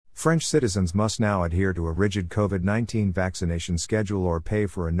French citizens must now adhere to a rigid COVID-19 vaccination schedule or pay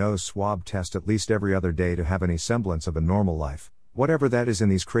for a nose swab test at least every other day to have any semblance of a normal life, whatever that is in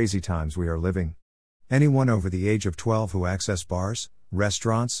these crazy times we are living. Anyone over the age of 12 who access bars,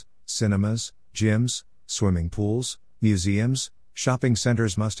 restaurants, cinemas, gyms, swimming pools, museums, shopping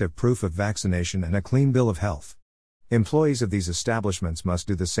centers must have proof of vaccination and a clean bill of health. Employees of these establishments must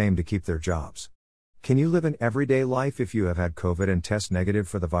do the same to keep their jobs. Can you live an everyday life if you have had COVID and test negative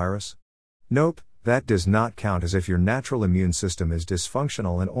for the virus? Nope, that does not count, as if your natural immune system is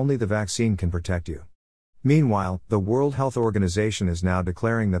dysfunctional and only the vaccine can protect you. Meanwhile, the World Health Organization is now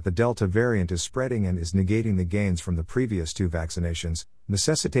declaring that the Delta variant is spreading and is negating the gains from the previous 2 vaccinations,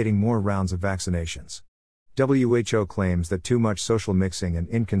 necessitating more rounds of vaccinations. WHO claims that too much social mixing and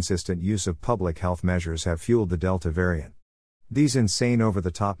inconsistent use of public health measures have fueled the Delta variant. These insane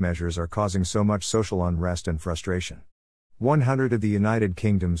over-the-top measures are causing so much social unrest and frustration. 100 of the United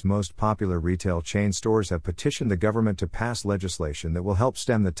Kingdom's most popular retail chain stores have petitioned the government to pass legislation that will help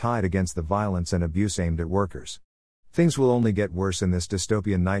stem the tide against the violence and abuse aimed at workers. Things will only get worse in this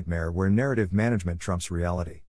dystopian nightmare where narrative management trumps reality.